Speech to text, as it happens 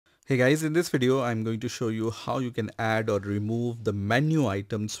Hey guys, in this video I'm going to show you how you can add or remove the menu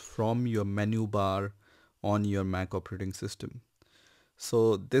items from your menu bar on your Mac operating system.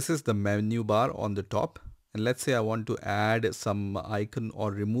 So this is the menu bar on the top, and let's say I want to add some icon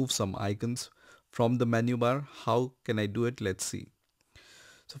or remove some icons from the menu bar. How can I do it? Let's see.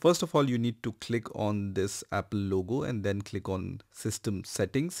 So first of all, you need to click on this Apple logo and then click on System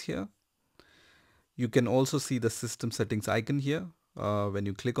Settings here. You can also see the system settings icon here. When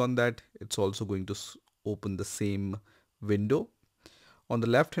you click on that, it's also going to open the same window. On the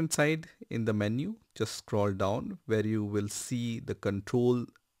left hand side in the menu, just scroll down where you will see the control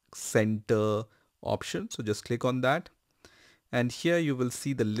center option. So just click on that. And here you will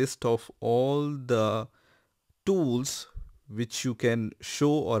see the list of all the tools which you can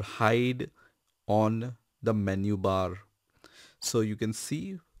show or hide on the menu bar. So you can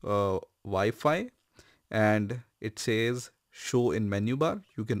see Wi-Fi, and it says show in menu bar.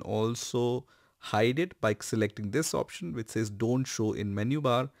 You can also hide it by selecting this option which says don't show in menu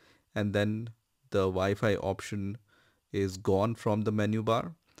bar, and then the Wi-Fi option is gone from the menu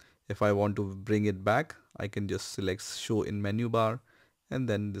bar. If I want to bring it back, I can just select show in menu bar, and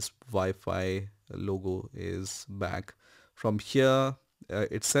then this Wi-Fi logo is back. From here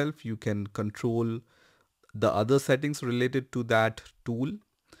itself you can control the other settings related to that tool.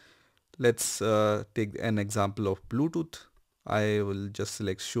 Let's take an example of Bluetooth. I will just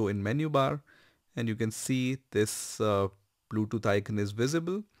select show in menu bar, and you can see this Bluetooth icon is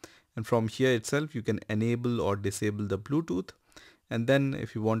visible, and from here itself you can enable or disable the Bluetooth. And then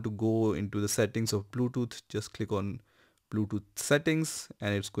if you want to go into the settings of Bluetooth, just click on Bluetooth settings,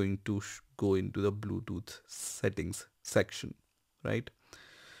 and it's going to go into the Bluetooth settings section, right?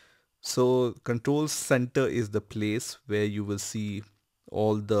 So control center is the place where you will see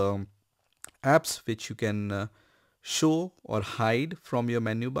all the apps which you can show or hide from your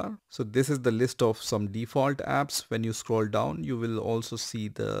menu bar. So this is the list of some default apps. When you scroll down, you will also see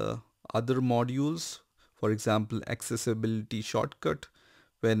the other modules. For example, accessibility shortcut.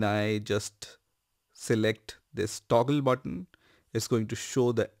 When I just select this toggle button, it's going to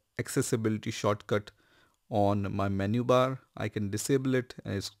show the accessibility shortcut on my menu bar. I can disable it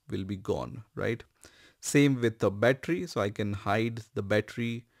and it will be gone, right? Same with the battery. So I can hide the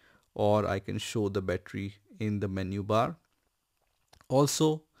battery, or I can show the battery in the menu bar.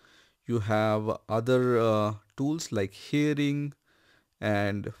 Also, you have other tools like hearing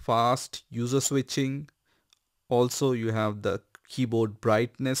and fast user switching. Also, you have the keyboard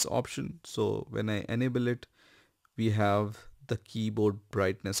brightness option. So when I enable it, we have the keyboard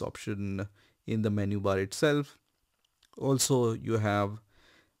brightness option in the menu bar itself. Also, you have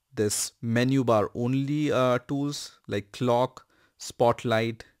this menu bar only tools like clock,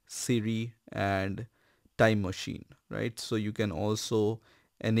 spotlight, Siri, and time machine, right? So you can also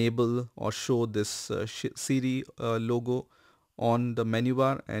enable or show this Siri logo on the menu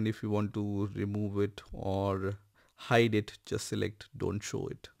bar, and if you want to remove it or hide it, just select don't show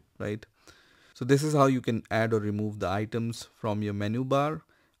it, right? So this is how you can add or remove the items from your menu bar.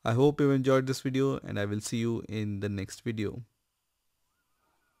 I hope you enjoyed this video, and I will see you in the next video.